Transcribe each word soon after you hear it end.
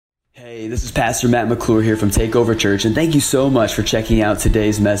Hey, this is Pastor Matt McClure here from Takeover Church, and thank you so much for checking out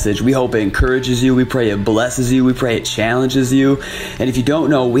today's message. We hope it encourages you. We pray it blesses you. We pray it challenges you. And if you don't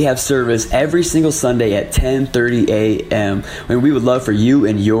know, we have service every single Sunday at 10:30 a.m. And we would love for you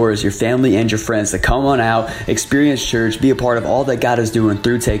and yours, your family and your friends to come on out, experience church, be a part of all that God is doing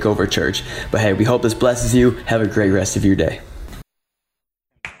through Takeover Church. But hey, we hope this blesses you. Have a great rest of your day.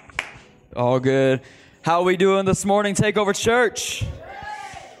 All good. How are we doing this morning, Takeover Church?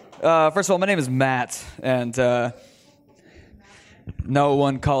 First of all, my name is Matt, and no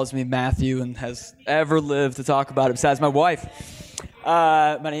one calls me Matthew and has ever lived to talk about it besides my wife.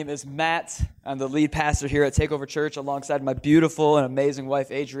 My name is Matt. I'm the lead pastor here at Takeover Church alongside my beautiful and amazing wife,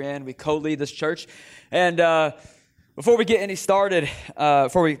 Adrienne. We co-lead this church. And before we get started,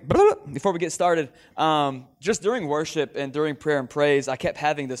 just during worship and during prayer and praise, I kept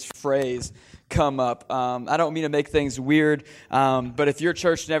having this phrase come up. I don't mean to make things weird, but if your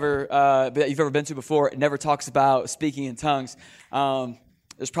church that you've ever been to before, it never talks about speaking in tongues,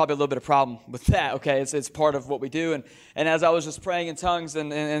 there's probably a little bit of problem with that, okay? It's part of what we do. And as I was just praying in tongues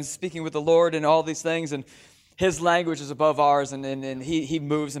and speaking with the Lord and all these things, and His language is above ours, and he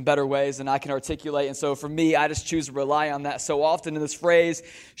moves in better ways than I can articulate. And so for me, I just choose to rely on that. So often in this phrase,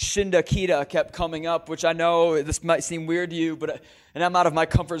 Shinda Kita kept coming up, which I know this might seem weird to you, and I'm out of my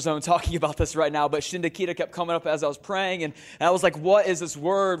comfort zone talking about this right now, but Shinda Kita kept coming up as I was praying, and I was like, what is this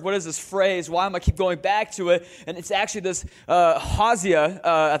word? What is this phrase? Why am I keep going back to it? And it's actually this Hazia,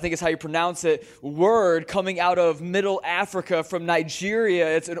 I think is how you pronounce it, word coming out of Middle Africa from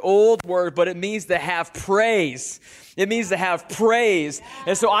Nigeria. It's an old word, but it means to have praise. It means to have praise.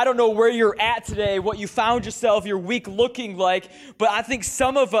 And so I don't know where you're at today, what you found yourself, your week looking like, but I think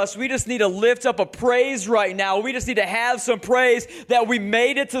some of us, we just need to lift up a praise right now. We just need to have some praise that we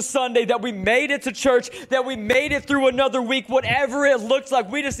made it to Sunday, that we made it to church, that we made it through another week, whatever it looks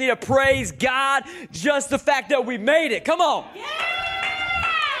like. We just need to praise God, just the fact that we made it. Come on. Yeah!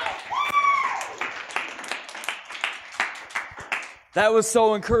 That was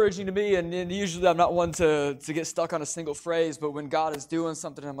so encouraging to me, and usually I'm not one to get stuck on a single phrase, but when God is doing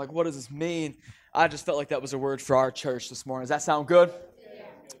something, I'm like, what does this mean? I just felt like that was a word for our church this morning. Does that sound good? Yeah.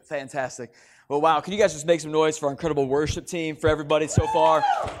 Fantastic. Well, wow, can you guys just make some noise for our incredible worship team, for everybody so far?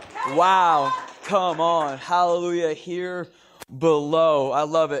 Wow, come on, hallelujah, here below. I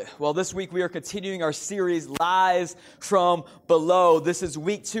love it. Well, this week we are continuing our series, Lies from Below. This is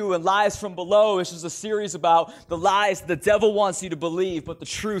week 2, and Lies from Below is just a series about the lies the devil wants you to believe, but the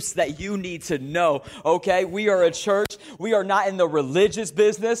truths that you need to know, okay? We are a church. We are not in the religious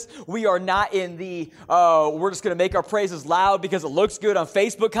business. We are not in the, we're just going to make our praises loud because it looks good on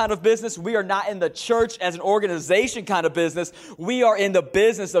Facebook kind of business. We are not in the church as an organization kind of business. We are in the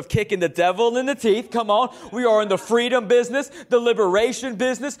business of kicking the devil in the teeth. Come on. We are in the freedom business, the liberation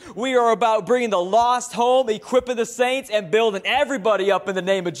business. We are about bringing the lost home, equipping the saints, and building everybody up in the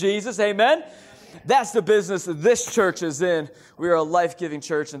name of Jesus. Amen? That's the business that this church is in. We are a life-giving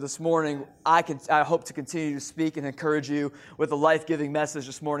church, and this morning I hope to continue to speak and encourage you with a life-giving message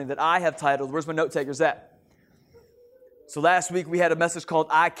this morning that I have titled, where's my note takers at? So last week we had a message called,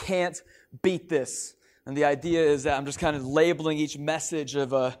 I Can't Beat This. And the idea is that I'm just kind of labeling each message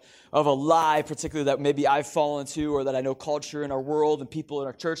of a lie, particularly that maybe I've fallen to, or that I know culture in our world and people in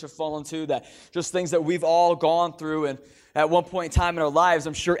our church have fallen to, that just things that we've all gone through. And at one point in time in our lives,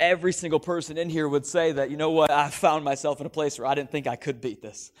 I'm sure every single person in here would say that, you know what, I found myself in a place where I didn't think I could beat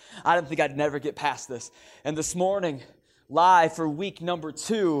this. I didn't think I'd never get past this. And this morning, lie for week number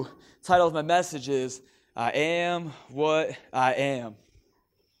 2, title of my message is, I am what I am.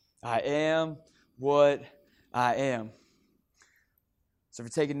 I am what I am. So if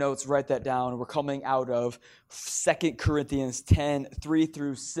you're taking notes, write that down. We're coming out of 2 Corinthians 10, 3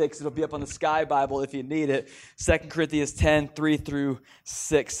 through 6. It'll be up on the Sky Bible if you need it. 2 Corinthians 10, 3 through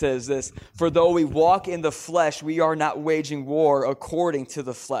 6 says this, For though we walk in the flesh, we are not waging war according to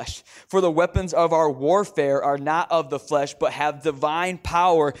the flesh. For the weapons of our warfare are not of the flesh, but have divine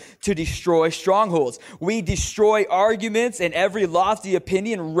power to destroy strongholds. We destroy arguments and every lofty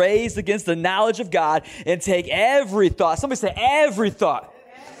opinion raised against the knowledge of God, and take every thought. Somebody say every thought.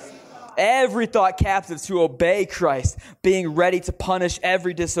 Every thought captive to obey Christ, being ready to punish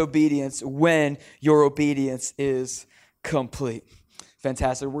every disobedience when your obedience is complete.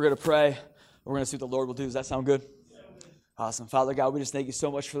 Fantastic. We're going to pray. We're going to see what the Lord will do. Does that sound good? Awesome. Father God, we just thank you so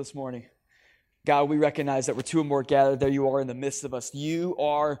much for this morning. God, we recognize that we're 2 or more gathered. There you are in the midst of us. You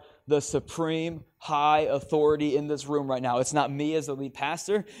are the supreme high authority in this room right now. It's not me as the lead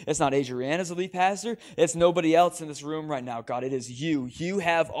pastor. It's not Adrienne as the lead pastor. It's nobody else in this room right now, God. It is you. You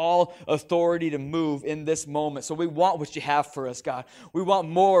have all authority to move in this moment. So we want what you have for us, God. We want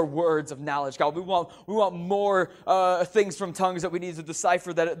more words of knowledge, God. We want more things from tongues that we need to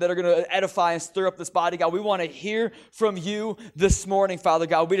decipher that are going to edify and stir up this body, God. We want to hear from you this morning, Father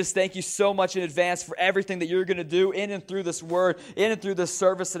God. We just thank you so much in advance for everything that you're going to do in and through this word, in and through this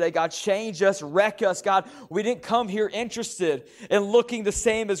service today, God. Change us, wreck us, God. We didn't come here interested in looking the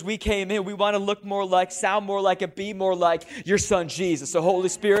same as we came in. We want to look more like, sound more like, and be more like your son, Jesus. So Holy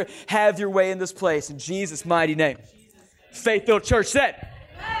Spirit, have your way in this place. In Jesus' mighty name. Faith-filled church said,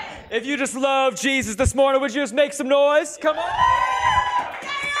 if you just love Jesus this morning, would you just make some noise? Come on.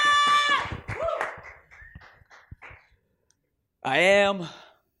 I am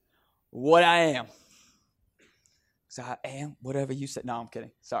what I am. So I am whatever you said. No, I'm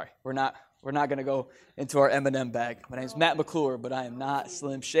kidding. Sorry. We're not going to go into our M&M bag. My name's Matt McClure, but I am not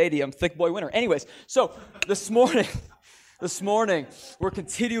Slim Shady. I'm Thick Boy Winner. Anyways, so this morning, we're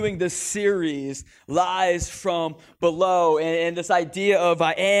continuing this series, Lies from Below. And this idea of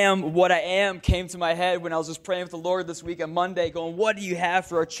I am what I am came to my head when I was just praying with the Lord this week on Monday, going, what do you have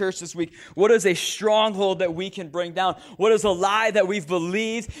for our church this week? What is a stronghold that we can bring down? What is a lie that we've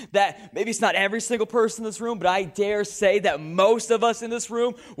believed that maybe it's not every single person in this room, but I dare say that most of us in this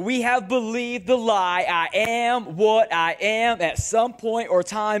room, we have believed the lie, I am what I am at some point or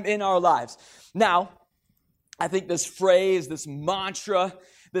time in our lives. Now, I think this phrase, this mantra,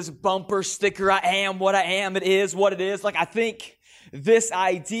 this bumper sticker, I am what I am, it is what it is. Like, I think this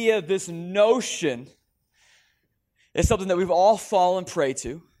idea, this notion is something that we've all fallen prey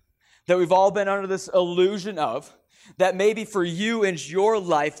to, that we've all been under this illusion of, that maybe for you in your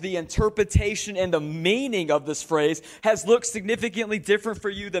life, the interpretation and the meaning of this phrase has looked significantly different for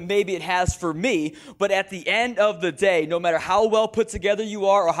you than maybe it has for me. But at the end of the day, no matter how well put together you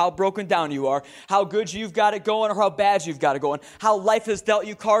are or how broken down you are, how good you've got it going or how bad you've got it going, how life has dealt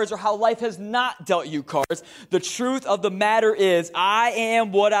you cards or how life has not dealt you cards, the truth of the matter is, I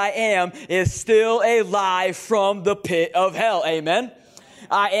am what I am is still a lie from the pit of hell. Amen?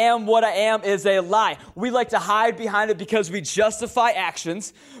 I am what I am is a lie. We like to hide behind it because we justify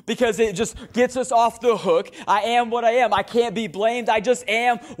actions, because it just gets us off the hook. I am what I am. I can't be blamed. I just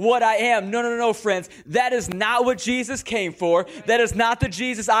am what I am. No, friends. That is not what Jesus came for. That is not the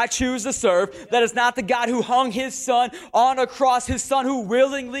Jesus I choose to serve. That is not the God who hung his son on a cross, his son who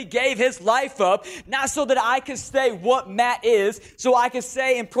willingly gave his life up, not so that I can say what Matt is, so I can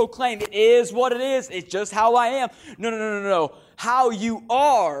say and proclaim it is what it is. It's just how I am. No. How you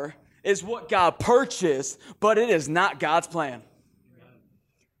are is what God purchased, but it is not God's plan.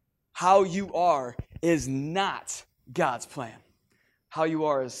 How you are is not God's plan. How you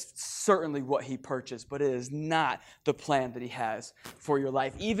are is certainly what he purchased, but it is not the plan that he has for your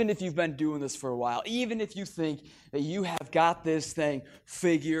life. Even if you've been doing this for a while, even if you think that you have got this thing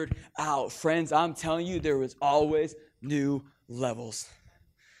figured out, friends, I'm telling you, there is always new levels.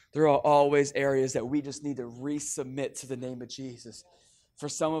 There are always areas that we just need to resubmit to the name of Jesus. For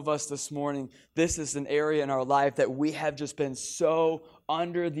some of us this morning, this is an area in our life that we have just been so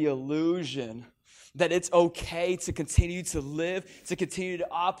under the illusion that it's okay to continue to live, to continue to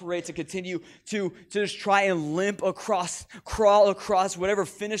operate, to continue to just try and crawl across whatever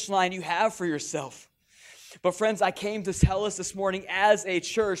finish line you have for yourself. But friends, I came to tell us this morning as a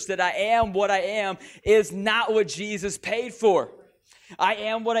church that I am what I am is not what Jesus paid for. I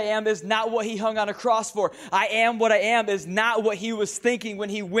am what I am is not what he hung on a cross for. I am what I am is not what he was thinking when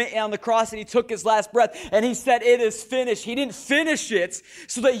he went on the cross and he took his last breath and he said, it is finished. He didn't finish it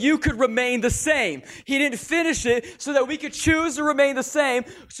so that you could remain the same. He didn't finish it so that we could choose to remain the same.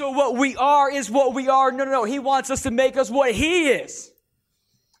 So what we are is what we are. No. He wants us to make us what he is.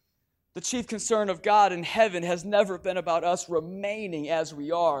 The chief concern of God in heaven has never been about us remaining as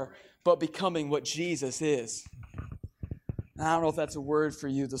we are, but becoming what Jesus is. I don't know if that's a word for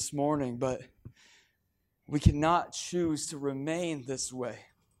you this morning, but we cannot choose to remain this way.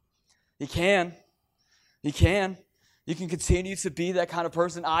 You can. You can continue to be that kind of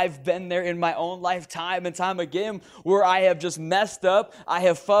person. I've been there in my own life time and time again where I have just messed up. I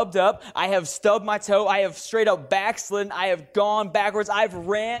have fubbed up. I have stubbed my toe. I have straight up backslidden. I have gone backwards. I've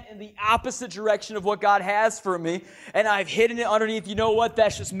ran in the opposite direction of what God has for me. And I've hidden it underneath, you know what?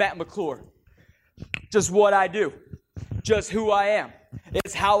 That's just Matt McClure. Just what I do. Just who I am.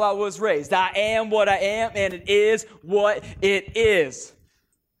 It's how I was raised. I am what I am, and it is what it is.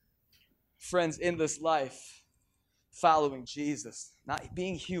 Friends, in this life, following Jesus, not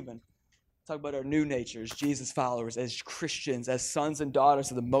being human, talk about our new nature as Jesus followers, as Christians, as sons and daughters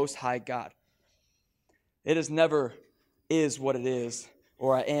of the Most High God. It is never is what it is,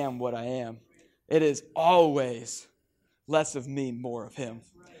 or I am what I am. It is always less of me, more of him.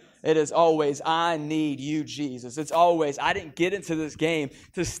 It is always, I need you, Jesus. It's always, I didn't get into this game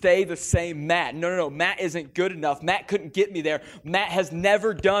to stay the same Matt. No. Matt isn't good enough. Matt couldn't get me there. Matt has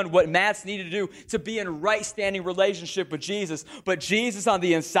never done what Matt's needed to do to be in right standing relationship with Jesus. But Jesus on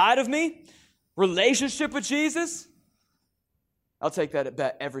the inside of me, relationship with Jesus, I'll take that at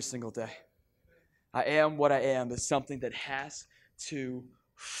bet every single day. I am what I am is something that has to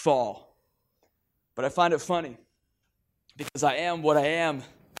fall. But I find it funny because I am what I am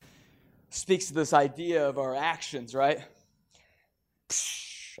speaks to this idea of our actions, right?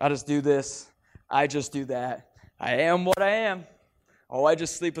 I just do this. I just do that. I am what I am. Oh, I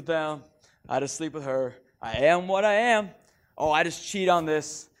just sleep with them. I just sleep with her. I am what I am. Oh, I just cheat on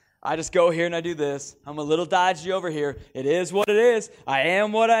this. I just go here and I do this. I'm a little dodgy over here. It is what it is. I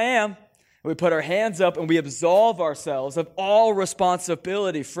am what I am. We put our hands up and we absolve ourselves of all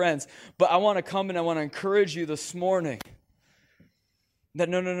responsibility, friends. But I want to come and I want to encourage you this morning that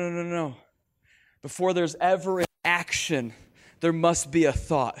no. Before there's ever an action, there must be a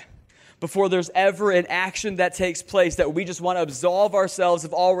thought. Before there's ever an action that takes place that we just want to absolve ourselves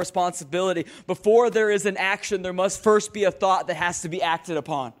of all responsibility, before there is an action, there must first be a thought that has to be acted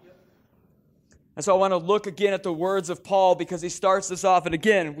upon. And so I want to look again at the words of Paul because he starts this off. And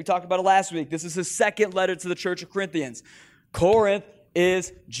again, we talked about it last week. This is his second letter to the church of Corinthians. Corinth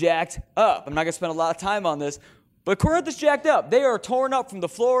is jacked up. I'm not going to spend a lot of time on this. But Corinth is jacked up. They are torn up from the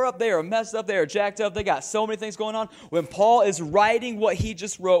floor up. They are messed up. They are jacked up. They got so many things going on. When Paul is writing what he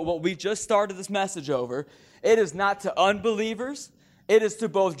just wrote, what we just started this message over, it is not to unbelievers. It is to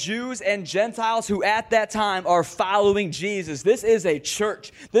both Jews and Gentiles who at that time are following Jesus. This is a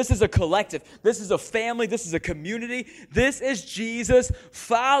church. This is a collective. This is a family. This is a community. This is Jesus'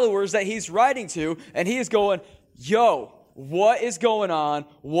 followers that he's writing to. And he is going, yo, what is going on?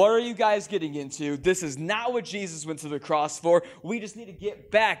 What are you guys getting into? This is not what Jesus went to the cross for. We just need to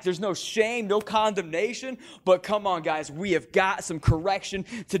get back. There's no shame, no condemnation. But come on, guys, we have got some correction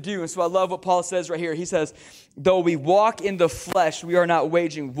to do. And so I love what Paul says right here. He says, though we walk in the flesh, we are not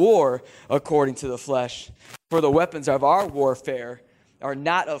waging war according to the flesh. For the weapons of our warfare are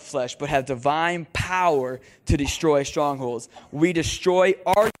not of flesh, but have divine power to destroy strongholds. We destroy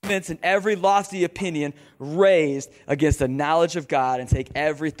arguments and every lofty opinion raised against the knowledge of God and take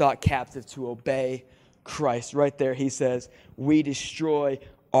every thought captive to obey Christ. Right there, he says, we destroy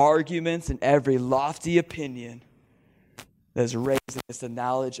arguments and every lofty opinion that is raised against the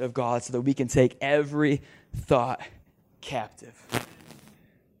knowledge of God so that we can take every thought captive.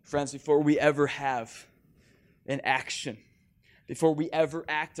 Friends, before we ever have an action, before we ever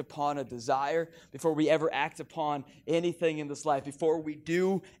act upon a desire, before we ever act upon anything in this life, before we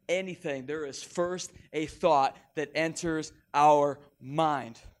do anything, there is first a thought that enters our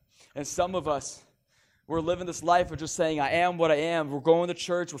mind. And some of us, we're living this life of just saying, I am what I am. We're going to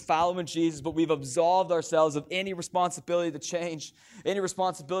church, we're following Jesus, but we've absolved ourselves of any responsibility to change, any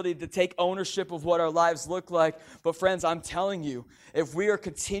responsibility to take ownership of what our lives look like. But friends, I'm telling you, if we are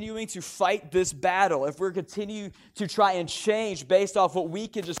continuing to fight this battle, if we're continuing to try and change based off what we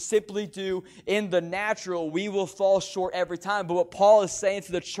can just simply do in the natural, we will fall short every time. But what Paul is saying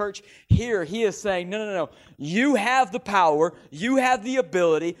to the church here, he is saying, no. You have the power. You have the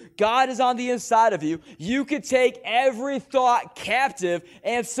ability. God is on the inside of you. You can take every thought captive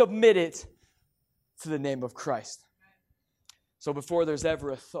and submit it to the name of Christ. So before there's ever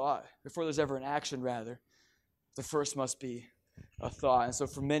a thought, before there's ever an action rather, the first must be a thought. And so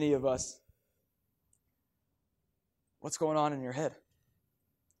for many of us, what's going on in your head?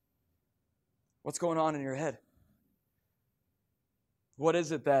 What's going on in your head? What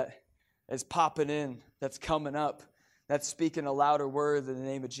is it that is popping in, that's coming up, that's speaking a louder word than the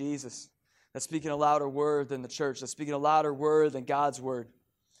name of Jesus, that's speaking a louder word than the church, that's speaking a louder word than God's word?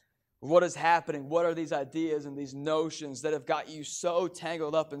 What is happening? What are these ideas and these notions that have got you so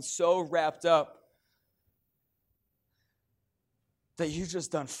tangled up and so wrapped up that you've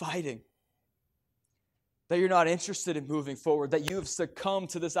just done fighting? That you're not interested in moving forward, that you've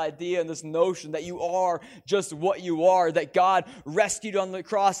succumbed to this idea and this notion that you are just what you are, that God rescued on the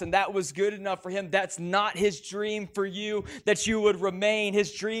cross and that was good enough for him. That's not his dream for you, that you would remain.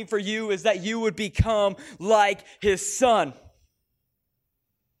 His dream for you is that you would become like his son.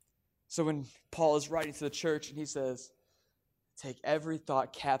 So when Paul is writing to the church and he says, take every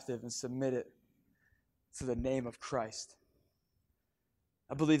thought captive and submit it to the name of Christ,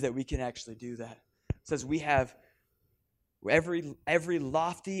 I believe that we can actually do that. It says we have every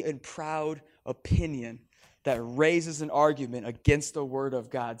lofty and proud opinion that raises an argument against the word of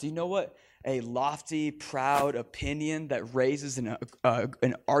God. Do you know what a lofty, proud opinion that raises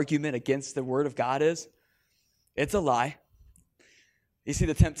an argument against the word of God is? It's a lie. You see,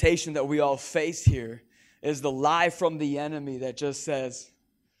 the temptation that we all face here is the lie from the enemy that just says,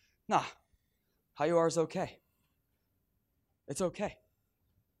 nah, how you are is okay. It's okay.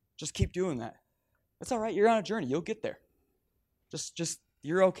 Just keep doing that. It's all right. You're on a journey. You'll get there. Just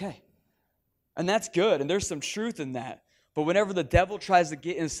you're okay. And that's good, and there's some truth in that. But whenever the devil tries to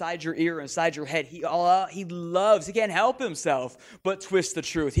get inside your ear, inside your head, he can't help himself but twist the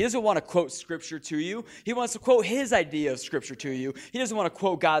truth. He doesn't want to quote Scripture to you. He wants to quote his idea of Scripture to you. He doesn't want to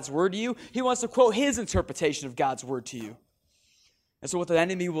quote God's word to you. He wants to quote his interpretation of God's word to you. And so what the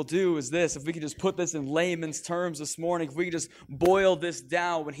enemy will do is this. If we could just put this in layman's terms this morning, if we could just boil this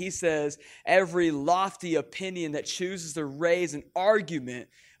down, when he says every lofty opinion that chooses to raise an argument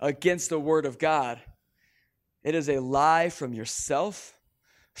against the word of God, it is a lie from yourself,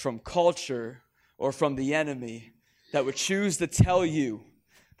 from culture, or from the enemy that would choose to tell you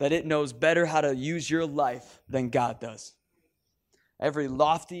that it knows better how to use your life than God does. Every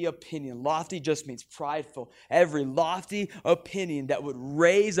lofty opinion, lofty just means prideful. Every lofty opinion that would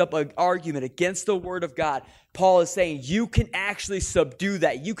raise up an argument against the word of God, Paul is saying you can actually subdue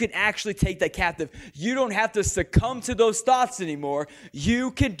that. You can actually take that captive. You don't have to succumb to those thoughts anymore.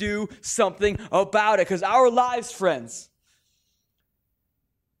 You can do something about it. Because our lives, friends,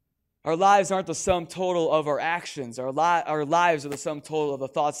 our lives aren't the sum total of our actions. Our lives are the sum total of the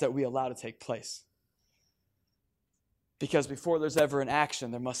thoughts that we allow to take place. Because before there's ever an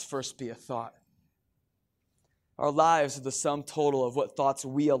action, there must first be a thought. Our lives are the sum total of what thoughts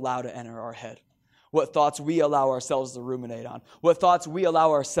we allow to enter our head, what thoughts we allow ourselves to ruminate on, what thoughts we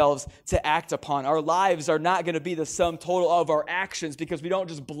allow ourselves to act upon. Our lives are not going to be the sum total of our actions because we don't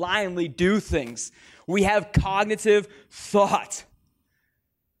just blindly do things. We have cognitive thought.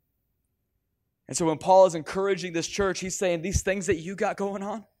 And so when Paul is encouraging this church, he's saying these things that you got going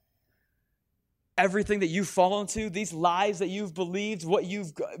on, everything that you've fallen to, these lies that you've believed,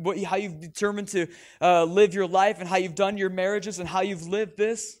 how you've determined to live your life and how you've done your marriages and how you've lived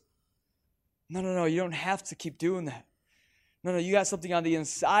this. No, you don't have to keep doing that. No, you got something on the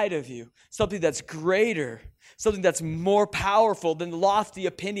inside of you, something that's greater, something that's more powerful than lofty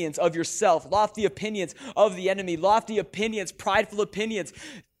opinions of yourself, lofty opinions of the enemy, lofty opinions, prideful opinions.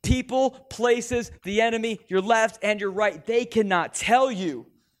 People, places, the enemy, your left and your right, they cannot tell you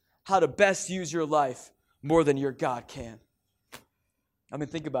how to best use your life more than your God can. I mean,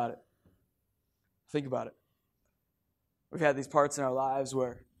 think about it. Think about it. We've had these parts in our lives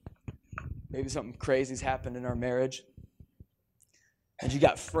where maybe something crazy's happened in our marriage. And you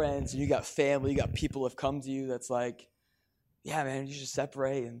got friends and you got family, you got people have come to you that's like, yeah, man, you should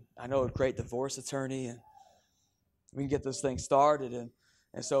separate. And I know a great divorce attorney and we can get this thing started.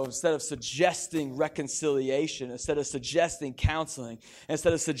 And so instead of suggesting reconciliation, instead of suggesting counseling,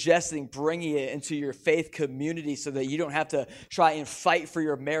 instead of suggesting bringing it into your faith community so that you don't have to try and fight for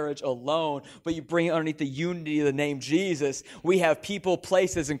your marriage alone, but you bring it underneath the unity of the name Jesus, we have people,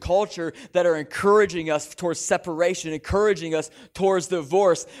 places, and culture that are encouraging us towards separation, encouraging us towards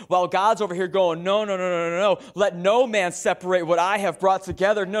divorce, while God's over here going, no. Let no man separate what I have brought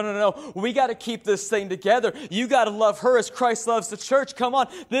together. No. We got to keep this thing together. You got to love her as Christ loves the church. Come on.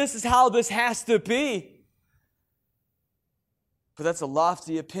 This is how this has to be. But that's a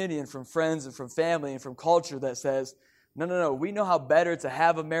lofty opinion from friends and from family and from culture that says, no. We know how better to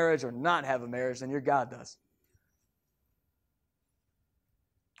have a marriage or not have a marriage than your God does.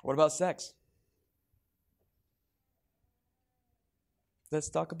 What about sex? Let's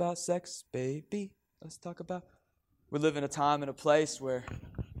talk about sex, baby. Let's talk about... We live in a time and a place where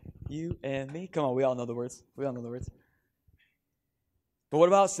you and me... Come on, we all know the words. But what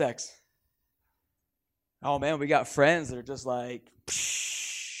about sex? Oh, man, we got friends that are just like,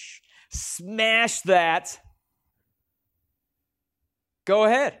 smash that. Go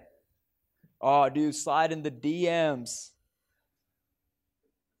ahead. Oh, dude, slide in the DMs.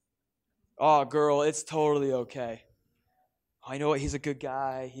 Oh, girl, it's totally okay. Oh, you know what? He's a good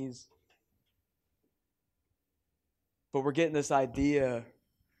guy. But we're getting this idea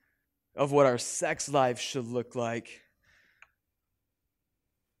of what our sex life should look like.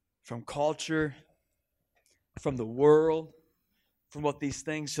 From culture, from the world, from what these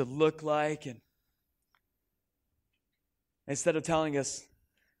things should look like. And instead of telling us,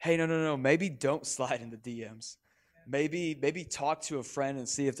 hey, no, maybe don't slide in the DMs. Maybe talk to a friend and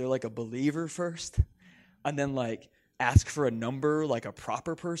see if they're like a believer first. And then like ask for a number like a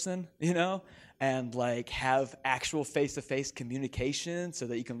proper person, and like have actual face-to-face communication so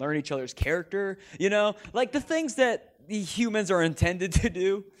that you can learn each other's character, like the things that the humans are intended to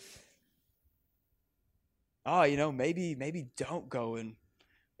do. Oh, maybe don't go and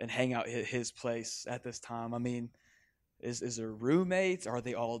hang out at his place at this time. I mean, is there roommates? Are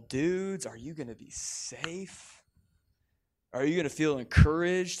they all dudes? Are you going to be safe? Are you going to feel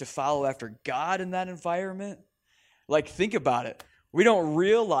encouraged to follow after God in that environment? Like, think about it. We don't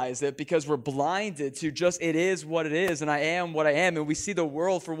realize it because we're blinded to just it is what it is, and I am what I am, and we see the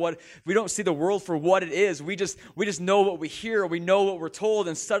world for what we don't see the world for what it is. We just know what we hear, we know what we're told,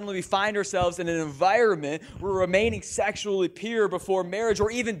 and suddenly we find ourselves in an environment where we're remaining sexually pure before marriage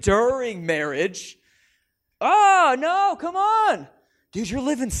or even during marriage. Oh, no, come on. Dude, you're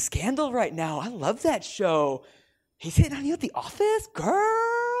living Scandal right now. I love that show. He's hitting on you at the office, girl.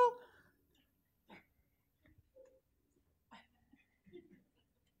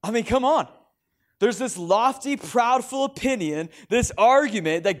 I mean, come on. There's this lofty, proudful opinion, this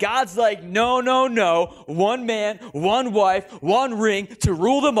argument that God's like, no, one man, one wife, one ring to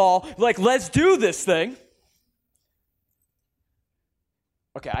rule them all. Like, let's do this thing.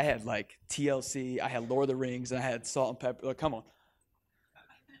 Okay, I had like TLC, I had Lord of the Rings, and I had Salt and Pepper. Like, come on.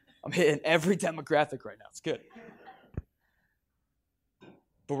 I'm hitting every demographic right now. It's good.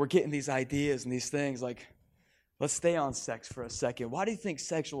 But we're getting these ideas and these things like, let's stay on sex for a second. Why do you think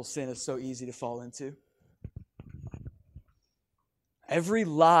sexual sin is so easy to fall into? Every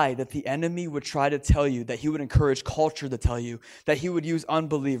lie that the enemy would try to tell you, that he would encourage culture to tell you, that he would use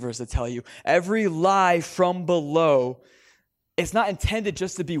unbelievers to tell you, every lie from below, it's not intended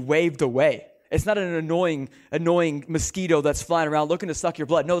just to be waved away. It's not an annoying mosquito that's flying around looking to suck your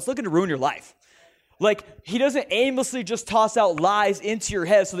blood. No, it's looking to ruin your life. Like, he doesn't aimlessly just toss out lies into your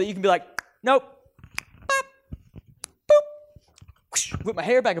head so that you can be like, nope. Whip my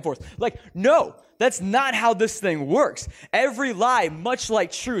hair back and forth. Like, no, that's not how this thing works. Every lie, much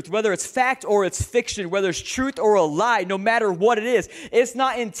like truth, whether it's fact or it's fiction, whether it's truth or a lie, no matter what it is, it's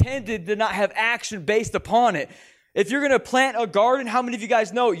not intended to not have action based upon it. If you're going to plant a garden, how many of you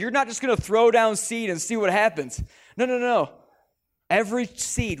guys know you're not just going to throw down seed and see what happens? No. Every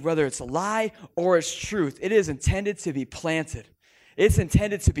seed, whether it's a lie or it's truth, it is intended to be planted. It's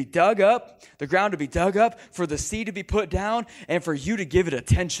intended to be dug up, the ground to be dug up, for the seed to be put down, and for you to give it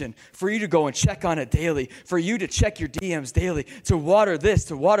attention, for you to go and check on it daily, for you to check your DMs daily, to water this,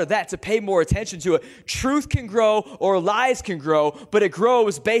 to water that, to pay more attention to it. Truth can grow or lies can grow, but it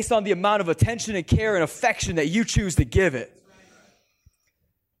grows based on the amount of attention and care and affection that you choose to give it.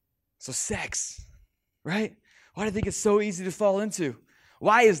 So sex, right? Why do you think it's so easy to fall into?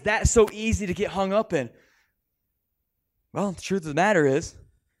 Why is that so easy to get hung up in? Well, the truth of the matter is,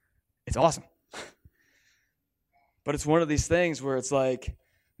 it's awesome. But it's one of these things where it's like,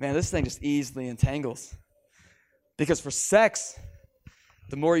 man, this thing just easily entangles. Because for sex,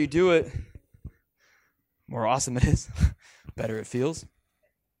 the more you do it, the more awesome it is, better it feels.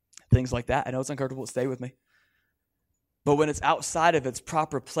 Things like that. I know it's uncomfortable. Stay with me. But when it's outside of its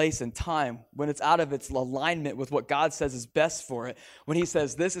proper place and time, when it's out of its alignment with what God says is best for it, when he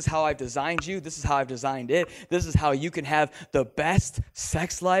says, this is how I've designed you, this is how I've designed it, this is how you can have the best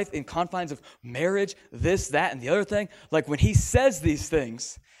sex life in confines of marriage, this, that, and the other thing, like when he says these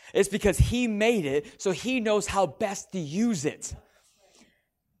things, it's because he made it so he knows how best to use it.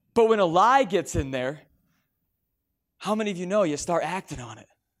 But when a lie gets in there, how many of you know you start acting on it?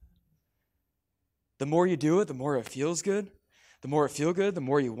 The more you do it, the more it feels good. The more it feels good, the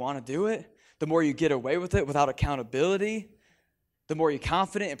more you want to do it. The more you get away with it without accountability. The more you're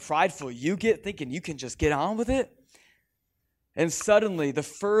confident and prideful you get, thinking you can just get on with it. And suddenly, the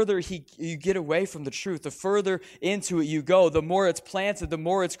further you get away from the truth, the further into it you go, the more it's planted, the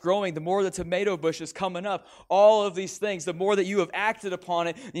more it's growing, the more the tomato bush is coming up. All of these things, the more that you have acted upon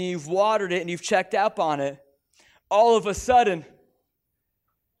it, and you've watered it, and you've checked up on it, all of a sudden,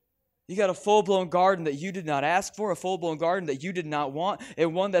 you got a full-blown garden that you did not ask for, a full-blown garden that you did not want,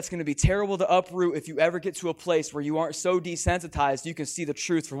 and one that's going to be terrible to uproot if you ever get to a place where you aren't so desensitized you can see the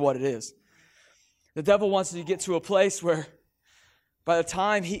truth for what it is. The devil wants you to get to a place where by the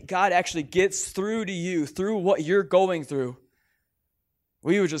time God actually gets through to you, through what you're going through,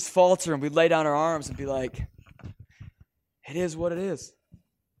 we would just falter and we'd lay down our arms and be like, it is what it is.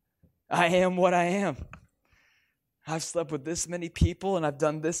 I am what I am. I've slept with this many people, and I've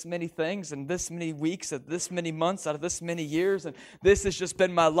done this many things, and this many weeks, and this many months, out of this many years, and this has just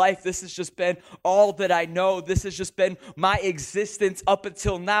been my life. This has just been all that I know. This has just been my existence up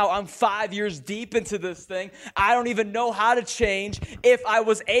until now. I'm 5 years deep into this thing. I don't even know how to change if I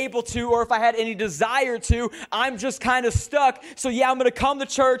was able to or if I had any desire to. I'm just kind of stuck. So yeah, I'm going to come to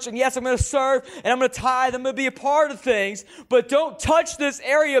church, and yes, I'm going to serve, and I'm going to tithe. I'm going to be a part of things, but don't touch this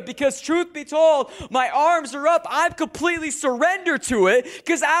area because truth be told, my arms are up. I'm completely surrendered to it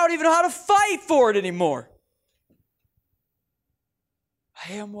because I don't even know how to fight for it anymore.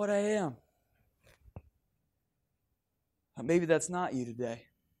 I am what I am. Maybe that's not you today.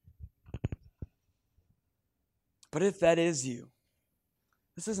 But if that is you,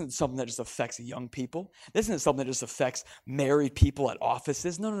 this isn't something that just affects young people. This isn't something that just affects married people at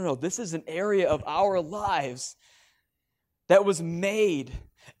offices. No. This is an area of our lives that was made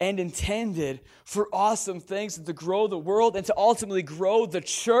and intended for awesome things and to grow the world and to ultimately grow the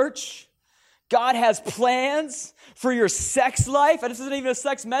church. God has plans for your sex life. And this isn't even a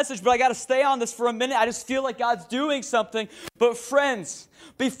sex message, but I got to stay on this for a minute. I just feel like God's doing something. But friends,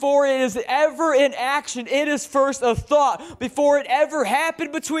 before it is ever in action, it is first a thought. Before it ever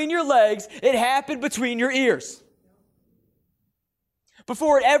happened between your legs, it happened between your ears.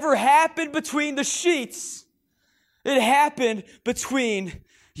 Before it ever happened between the sheets, it happened between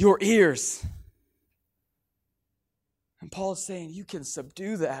your ears. And Paul is saying you can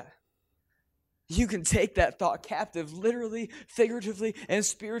subdue that. You can take that thought captive, literally, figuratively, and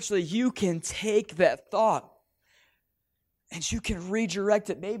spiritually. You can take that thought and you can redirect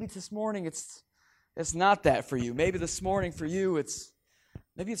it. Maybe this morning it's not that for you. Maybe this morning for you it's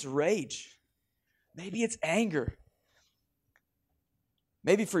rage. Maybe it's anger.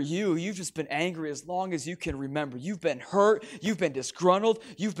 Maybe for you, you've just been angry as long as you can remember. You've been hurt, you've been disgruntled,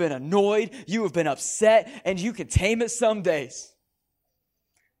 you've been annoyed, you have been upset, and you can tame it some days.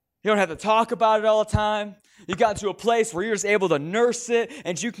 You don't have to talk about it all the time. You got to a place where you're just able to nurse it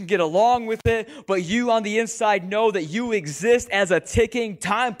and you can get along with it, but you on the inside know that you exist as a ticking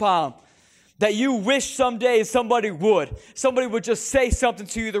time bomb. That you wish someday somebody would just say something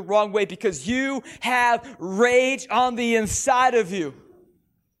to you the wrong way because you have rage on the inside of you.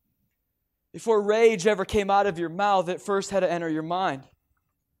 Before rage ever came out of your mouth, it first had to enter your mind.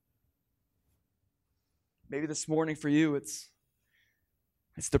 Maybe this morning for you, it's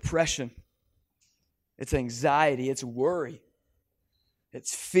depression. It's anxiety. It's worry.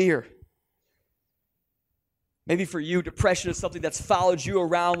 It's fear. Maybe for you, depression is something that's followed you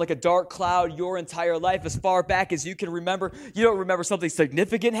around like a dark cloud your entire life, as far back as you can remember. You don't remember something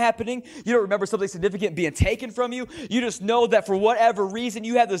significant happening. You don't remember something significant being taken from you. You just know that for whatever reason,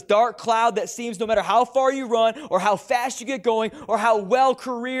 you have this dark cloud that seems no matter how far you run or how fast you get going or how well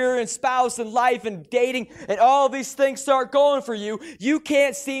career and spouse and life and dating and all these things start going for you, you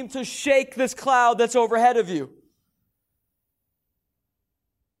can't seem to shake this cloud that's overhead of you.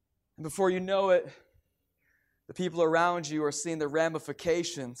 And before you know it, the people around you are seeing the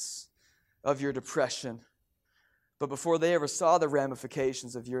ramifications of your depression. But before they ever saw the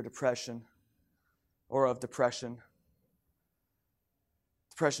ramifications of your depression or of depression,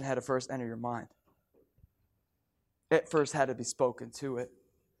 depression had to first enter your mind. It first had to be spoken to it.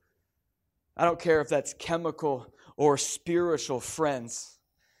 I don't care if that's chemical or spiritual, friends.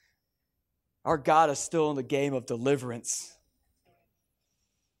 Our God is still in the game of deliverance.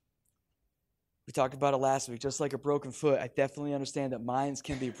 We talked about it last week. Just like a broken foot, I definitely understand that minds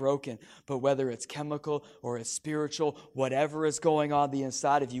can be broken. But whether it's chemical or it's spiritual, whatever is going on the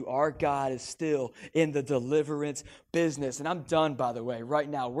inside of you, our God is still in the deliverance business. And I'm done, by the way. Right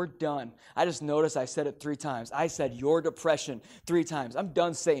now, we're done. I just noticed I said it 3 times. I said your depression 3 times. I'm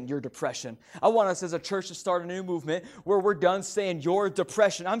done saying your depression. I want us as a church to start a new movement where we're done saying your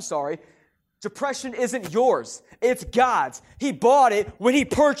depression. I'm sorry. Depression isn't yours. It's God's. He bought it when He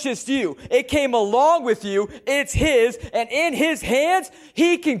purchased you. It came along with you. It's His. And in His hands,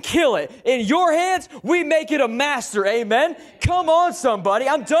 He can kill it. In your hands, we make it a master. Amen? Come on, somebody.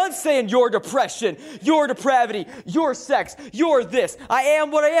 I'm done saying your depression, your depravity, your sex, your this. I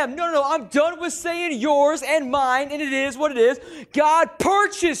am what I am. No. I'm done with saying yours and mine, and it is what it is. God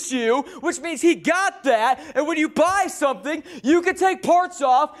purchased you, which means He got that. And when you buy something, you can take parts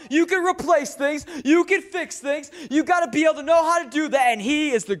off. You can replace things. You can fix things. You got to be able to know how to do that. And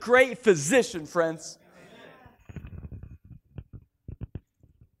He is the great physician, friends.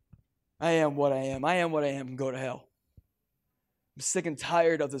 I am what I am. I am what I am and go to hell. I'm sick and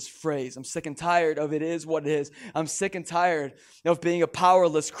tired of this phrase. I'm sick and tired of it is what it is. I'm sick and tired of being a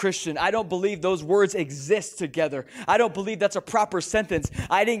powerless Christian. I don't believe those words exist together. I don't believe that's a proper sentence.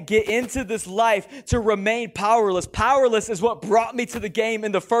 I didn't get into this life to remain powerless. Powerless is what brought me to the game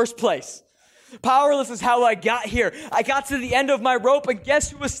in the first place. Powerless is how I got here. I got to the end of my rope, and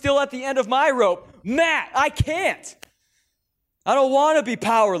guess who was still at the end of my rope? Matt. I can't. I don't want to be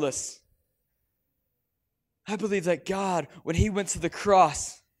powerless. I believe that God, when he went to the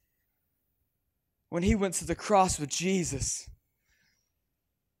cross with Jesus,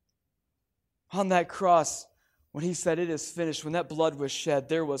 on that cross, when he said, "It is finished," when that blood was shed,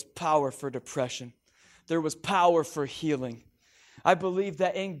 there was power for depression. There was power for healing. I believe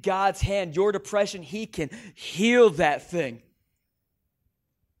that in God's hand, your depression, he can heal that thing.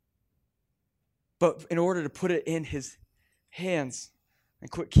 But in order to put it in his hands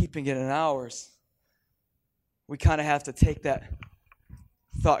and quit keeping it in ours, we kind of have to take that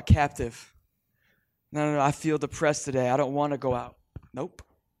thought captive. No, I feel depressed today. I don't want to go out. Nope.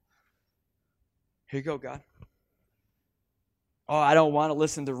 Here you go, God. Oh, I don't want to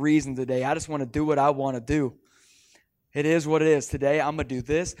listen to reason today. I just want to do what I want to do. It is what it is. Today, I'm going to do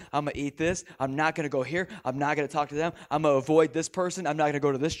this. I'm going to eat this. I'm not going to go here. I'm not going to talk to them. I'm going to avoid this person. I'm not going to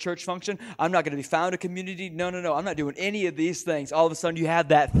go to this church function. I'm not going to be found in community. No. I'm not doing any of these things. All of a sudden, you have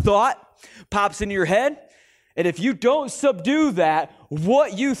that thought pops into your head. And if you don't subdue that,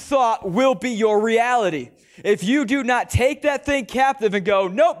 what you thought will be your reality. If you do not take that thing captive and go,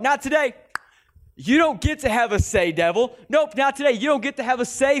 nope, not today. You don't get to have a say, devil. Nope, not today. You don't get to have a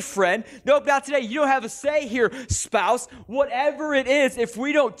say, friend. Nope, not today. You don't have a say here, spouse. Whatever it is, if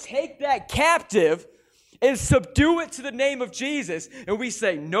we don't take that captive and subdue it to the name of Jesus, and we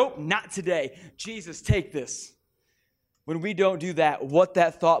say, nope, not today. Jesus, take this. When we don't do that, what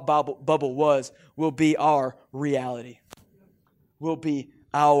that thought bubble was will be our reality, will be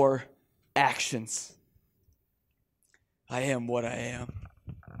our actions. I am what I am.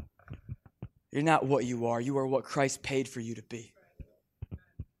 You're not what you are. You are what Christ paid for you to be.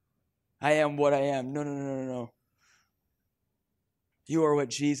 I am what I am. No. You are what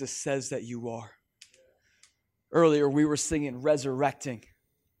Jesus says that you are. Earlier, we were singing resurrecting.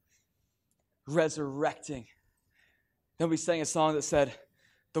 Resurrecting. Then we sang a song that said,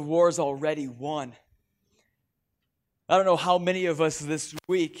 the war's already won. I don't know how many of us this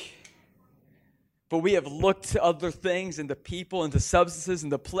week, but we have looked to other things and the people and the substances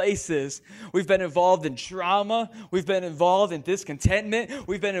and the places. We've been involved in trauma. We've been involved in discontentment.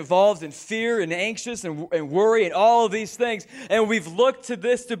 We've been involved in fear and anxious and worry and all of these things. And we've looked to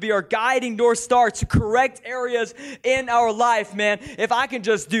this to be our guiding North Star to correct areas in our life, man. If I can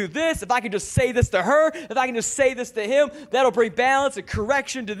just do this, if I can just say this to her, if I can just say this to him, that'll bring balance and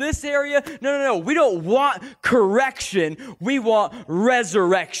correction to this area. No. We don't want correction. We want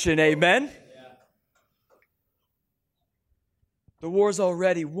resurrection. Amen. The war's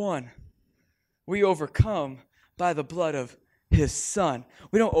already won. We overcome by the blood of his son.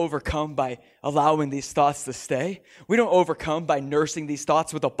 We don't overcome by allowing these thoughts to stay. We don't overcome by nursing these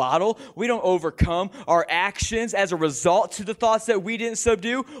thoughts with a bottle. We don't overcome our actions as a result to the thoughts that we didn't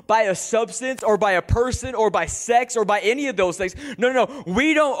subdue by a substance or by a person or by sex or by any of those things. No.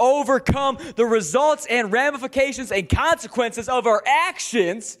 We don't overcome the results and ramifications and consequences of our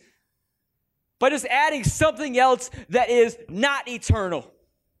actions by just adding something else that is not eternal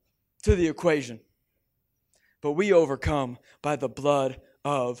to the equation. But we overcome by the blood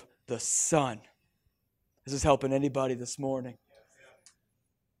of the Son. Is this helping anybody this morning?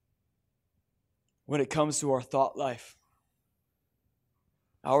 When it comes to our thought life,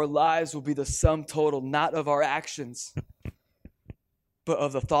 our lives will be the sum total, not of our actions, but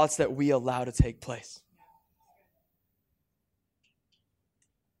of the thoughts that we allow to take place.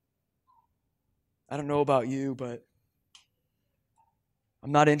 I don't know about you, but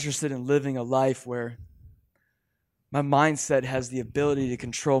I'm not interested in living a life where my mindset has the ability to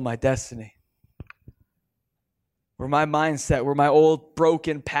control my destiny. Where my mindset, where my old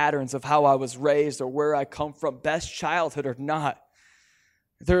broken patterns of how I was raised or where I come from, best childhood or not,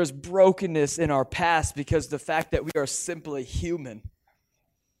 there is brokenness in our past because of the fact that we are simply human.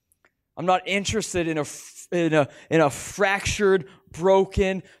 I'm not interested in a fractured,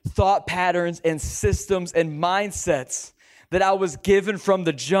 broken thought patterns and systems and mindsets that I was given from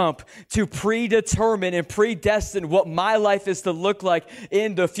the jump to predetermine and predestine what my life is to look like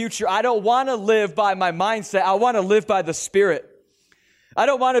in the future. I don't want to live by my mindset. I want to live by the Spirit. I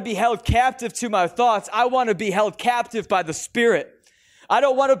don't want to be held captive to my thoughts. I want to be held captive by the Spirit. I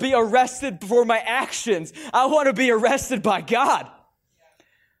don't want to be arrested for my actions. I want to be arrested by God.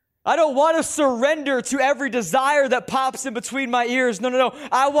 I don't want to surrender to every desire that pops in between my ears. No.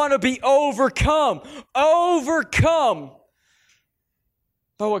 I want to be overcome by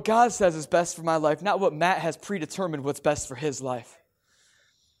what God says is best for my life, not what Matt has predetermined what's best for his life.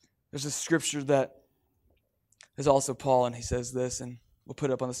 There's a scripture that is also Paul, and he says this, and we'll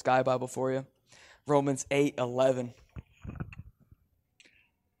put it up on the Sky Bible for you. Romans 8:11.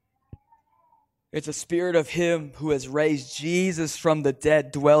 It's the spirit of him who has raised Jesus from the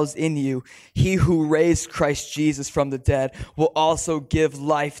dead dwells in you. He who raised Christ Jesus from the dead will also give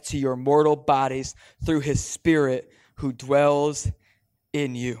life to your mortal bodies through his spirit who dwells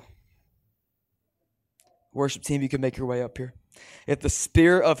in you. Worship team, you can make your way up here. If the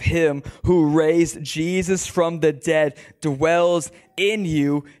spirit of him who raised Jesus from the dead dwells in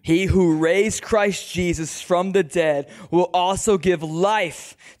you, he who raised Christ Jesus from the dead will also give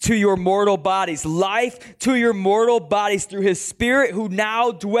life to your mortal bodies. Life to your mortal bodies through his spirit who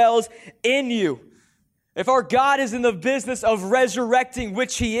now dwells in you. If our God is in the business of resurrecting,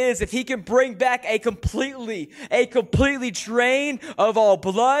 which he is, if he can bring back a completely drain of all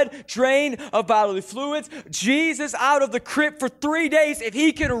blood, drain of bodily fluids, Jesus out of the crypt for 3 days, if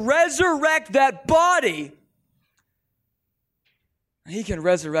he can resurrect that body, he can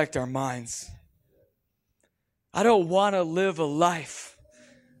resurrect our minds. I don't want to live a life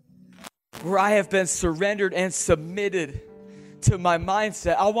where I have been surrendered and submitted to my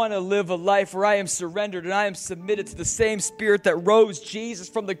mindset. I want to live a life where I am surrendered and I am submitted to the same spirit that rose Jesus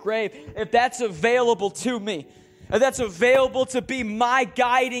from the grave. If that's available to me, if that's available to be my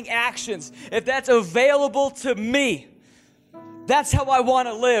guiding actions, if that's available to me, that's how I want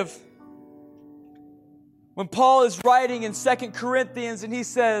to live. When Paul is writing in 2 Corinthians and he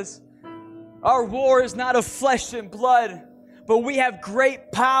says, our war is not of flesh and blood, but we have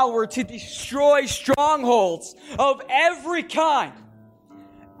great power to destroy strongholds of every kind.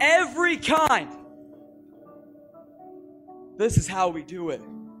 Every kind. This is how we do it.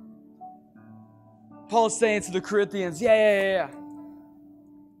 Paul is saying to the Corinthians, yeah.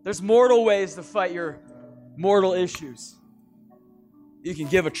 There's mortal ways to fight your mortal issues. You can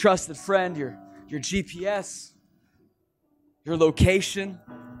give a trusted friend your GPS, your location.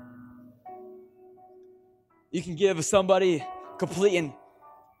 You can give somebody complete and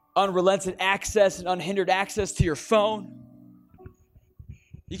unrelented access and unhindered access to your phone.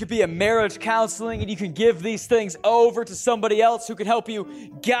 You could be a marriage counseling and you can give these things over to somebody else who can help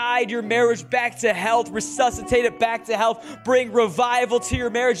you guide your marriage back to health, resuscitate it back to health, bring revival to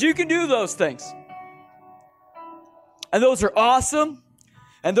your marriage. You can do those things. And those are awesome.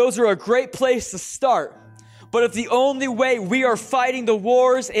 And those are a great place to start. But if the only way we are fighting the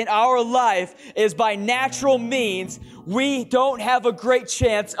wars in our life is by natural means, we don't have a great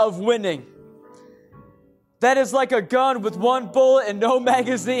chance of winning. That is like a gun with one bullet and no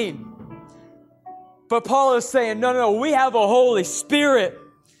magazine. But Paul is saying, no, we have a Holy Spirit.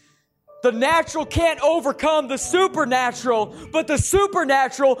 The natural can't overcome the supernatural, but the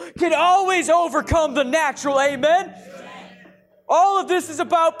supernatural can always overcome the natural. Amen? All of this is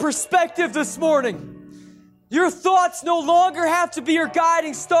about perspective this morning. Your thoughts no longer have to be your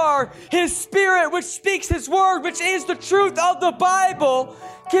guiding star. His Spirit, which speaks His Word, which is the truth of the Bible,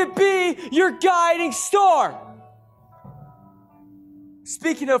 can be your guiding star.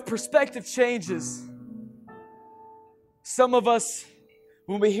 Speaking of perspective changes, some of us,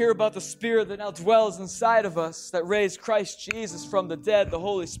 when we hear about the Spirit that now dwells inside of us, that raised Christ Jesus from the dead, the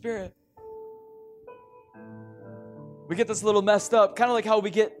Holy Spirit, we get this a little messed up, kind of like how we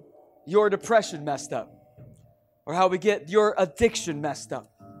get your depression messed up. Or how we get your addiction messed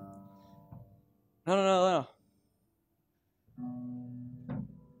up. No.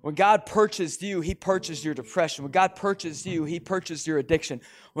 When God purchased you, He purchased your depression. When God purchased you, He purchased your addiction.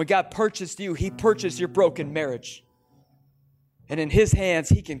 When God purchased you, He purchased your broken marriage. And in His hands,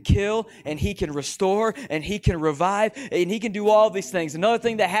 He can kill, and He can restore, and He can revive, and He can do all these things. Another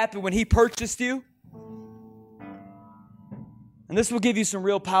thing that happened when He purchased you, and this will give you some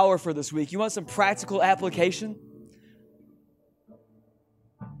real power for this week. You want some practical application?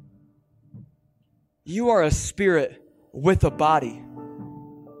 You are a spirit with a body.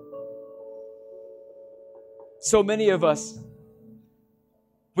 So many of us,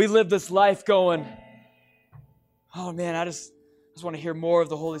 we live this life going, oh man, I just want to hear more of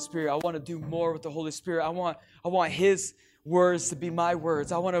the Holy Spirit. I want to do more with the Holy Spirit. I want His words to be my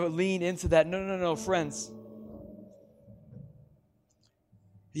words. I want to lean into that. No, friends.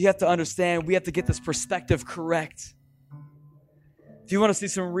 You have to understand, we have to get this perspective correct. If you want to see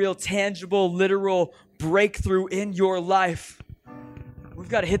some real tangible, literal breakthrough in your life, we've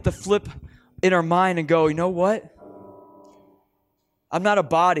got to hit the flip in our mind and go, you know what? I'm not a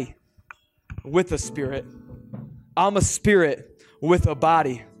body. with a spirit. I'm a spirit with a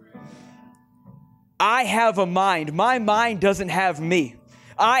body. I have a mind. My mind doesn't have me.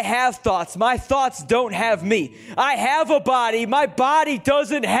 I have thoughts. My thoughts don't have me. I have a body. My body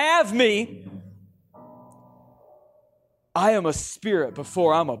doesn't have me. I am a spirit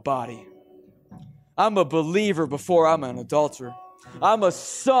before I'm a body. I'm a believer before I'm an adulterer. I'm a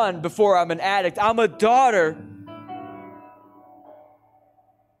son before I'm an addict. I'm a daughter.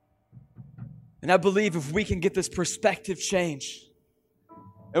 And I believe if we can get this perspective change,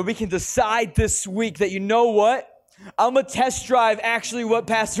 and we can decide this week that, you know what? I'm going to test drive actually what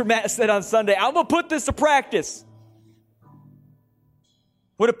Pastor Matt said on Sunday. I'm going to put this to practice.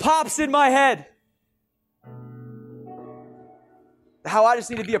 When it pops in my head, how I just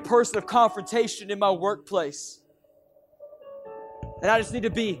need to be a person of confrontation in my workplace. And I just need to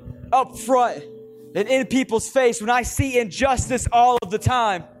be up front and in people's face when I see injustice all of the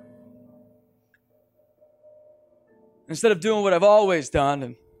time. Instead of doing what I've always done,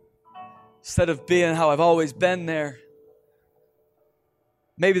 and instead of being how I've always been there,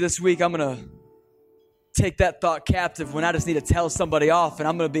 maybe this week I'm going to take that thought captive when I just need to tell somebody off, and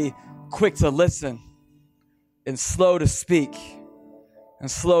I'm going to be quick to listen and slow to speak and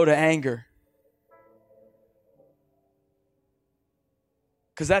slow to anger.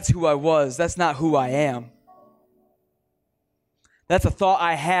 Because that's who I was. That's not who I am. That's a thought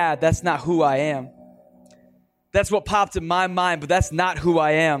I had. That's not who I am. That's what popped in my mind, but that's not who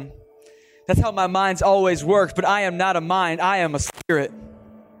I am. That's how my mind's always worked, but I am not a mind. I am a spirit.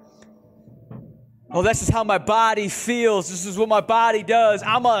 Oh, that's just how my body feels. This is what my body does.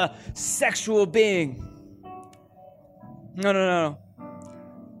 I'm a sexual being. No.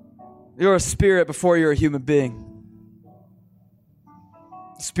 You're a spirit before you're a human being.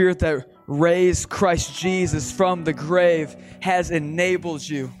 The spirit that raised Christ Jesus from the grave has enabled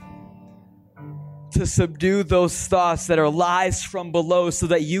you to subdue those thoughts that are lies from below so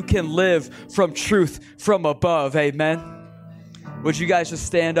that you can live from truth from above. Amen. Would you guys just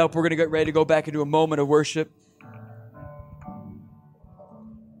stand up? We're going to get ready to go back into a moment of worship.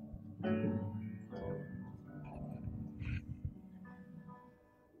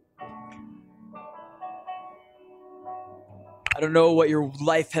 I don't know what your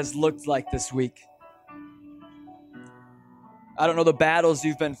life has looked like this week. I don't know the battles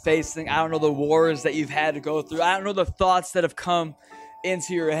you've been facing. I don't know the wars that you've had to go through. I don't know the thoughts that have come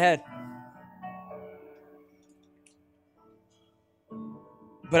into your head.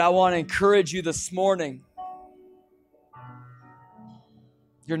 But I want to encourage you this morning.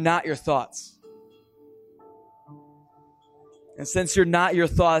 You're not your thoughts. And since you're not your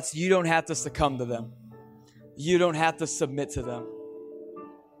thoughts, you don't have to succumb to them. You don't have to submit to them.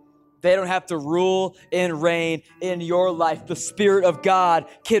 They don't have to rule and reign in your life. The Spirit of God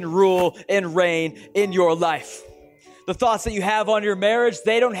can rule and reign in your life. The thoughts that you have on your marriage,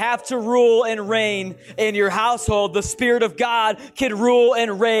 they don't have to rule and reign in your household. The Spirit of God can rule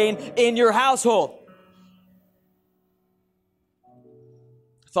and reign in your household.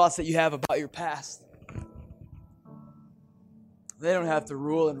 Thoughts that you have about your past, they don't have to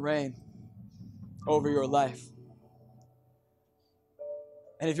rule and reign over your life.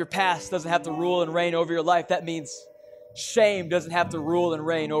 And if your past doesn't have to rule and reign over your life, that means shame doesn't have to rule and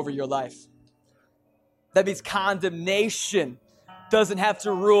reign over your life. That means condemnation doesn't have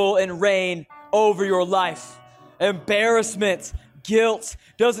to rule and reign over your life. Embarrassment, guilt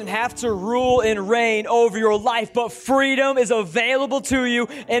doesn't have to rule and reign over your life, but freedom is available to you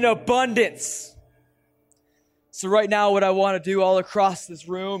in abundance. So right now, what I want to do all across this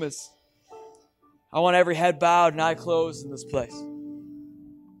room is I want every head bowed and eye closed in this place.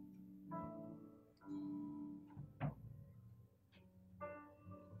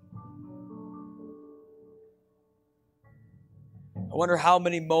 I wonder how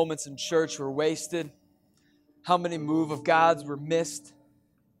many moments in church were wasted, how many move of God's were missed,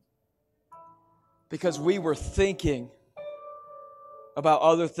 because we were thinking about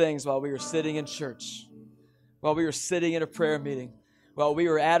other things while we were sitting in church, while we were sitting in a prayer meeting, while we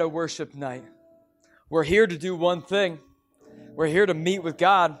were at a worship night. We're here to do one thing. We're here to meet with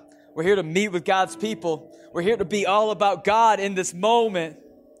God. We're here to meet with God's people. We're here to be all about God in this moment.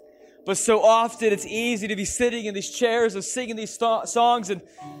 But so often it's easy to be sitting in these chairs and singing these songs and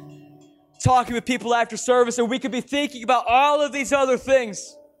talking with people after service, and we could be thinking about all of these other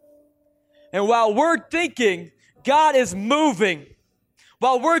things. And while we're thinking, God is moving.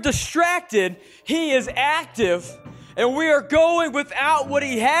 While we're distracted, He is active, and we are going without what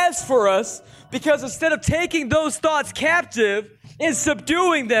He has for us, because instead of taking those thoughts captive and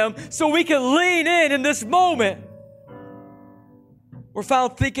subduing them so we can lean in this moment, We're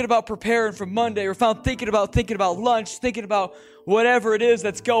found thinking about preparing for Monday. We're found thinking about lunch, thinking about whatever it is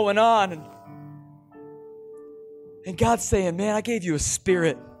that's going on. And God's saying, man, I gave you a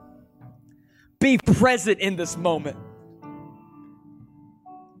spirit. Be present in this moment.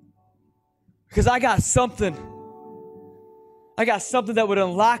 Because I got something that would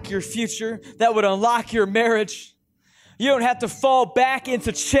unlock your future, that would unlock your marriage. You don't have to fall back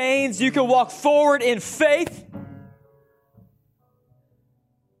into chains. You can walk forward in faith.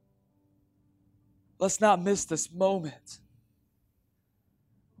 Let's not miss this moment.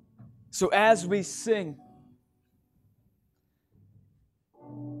 So as we sing,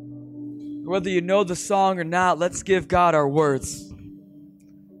 whether you know the song or not, let's give God our words.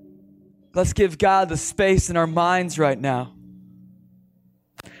 Let's give God the space in our minds right now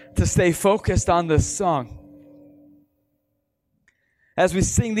to stay focused on this song. As we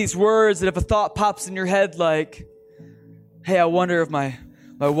sing these words, and if a thought pops in your head like, hey, I wonder if my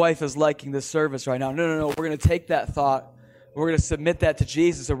wife is liking this service right now. No. We're going to take that thought. We're going to submit that to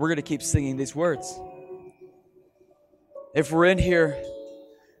Jesus, and we're going to keep singing these words. If we're in here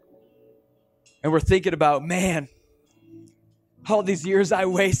and we're thinking about, man, all these years I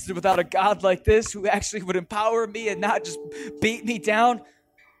wasted without a God like this who actually would empower me and not just beat me down.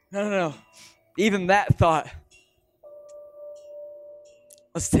 No. Even that thought.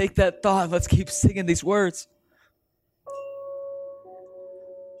 Let's take that thought and let's keep singing these words.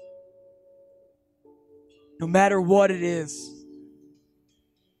 No matter what it is.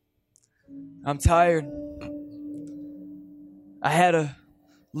 I'm tired. I had a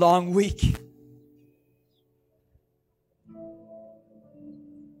long week.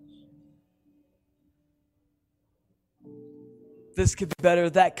 This could be better,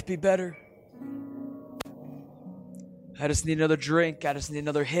 that could be better. I just need another drink. I just need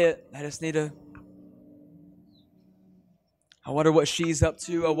another hit. I wonder what she's up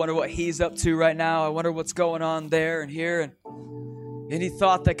to. I wonder what he's up to right now. I wonder what's going on there and here. And any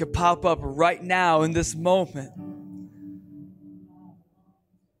thought that could pop up right now in this moment.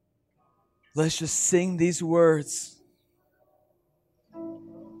 Let's just sing these words.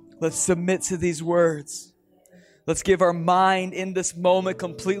 Let's submit to these words. Let's give our mind in this moment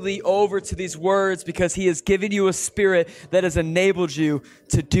completely over to these words because He has given you a spirit that has enabled you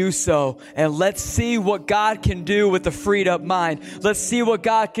to do so. And let's see what God can do with a freed up mind. Let's see what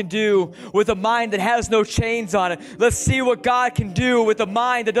God can do with a mind that has no chains on it. Let's see what God can do with a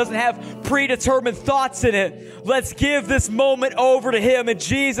mind that doesn't have predetermined thoughts in it. Let's give this moment over to Him in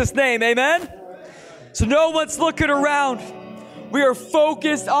Jesus' name. Amen? So no one's looking around. We are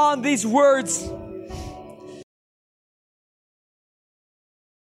focused on these words.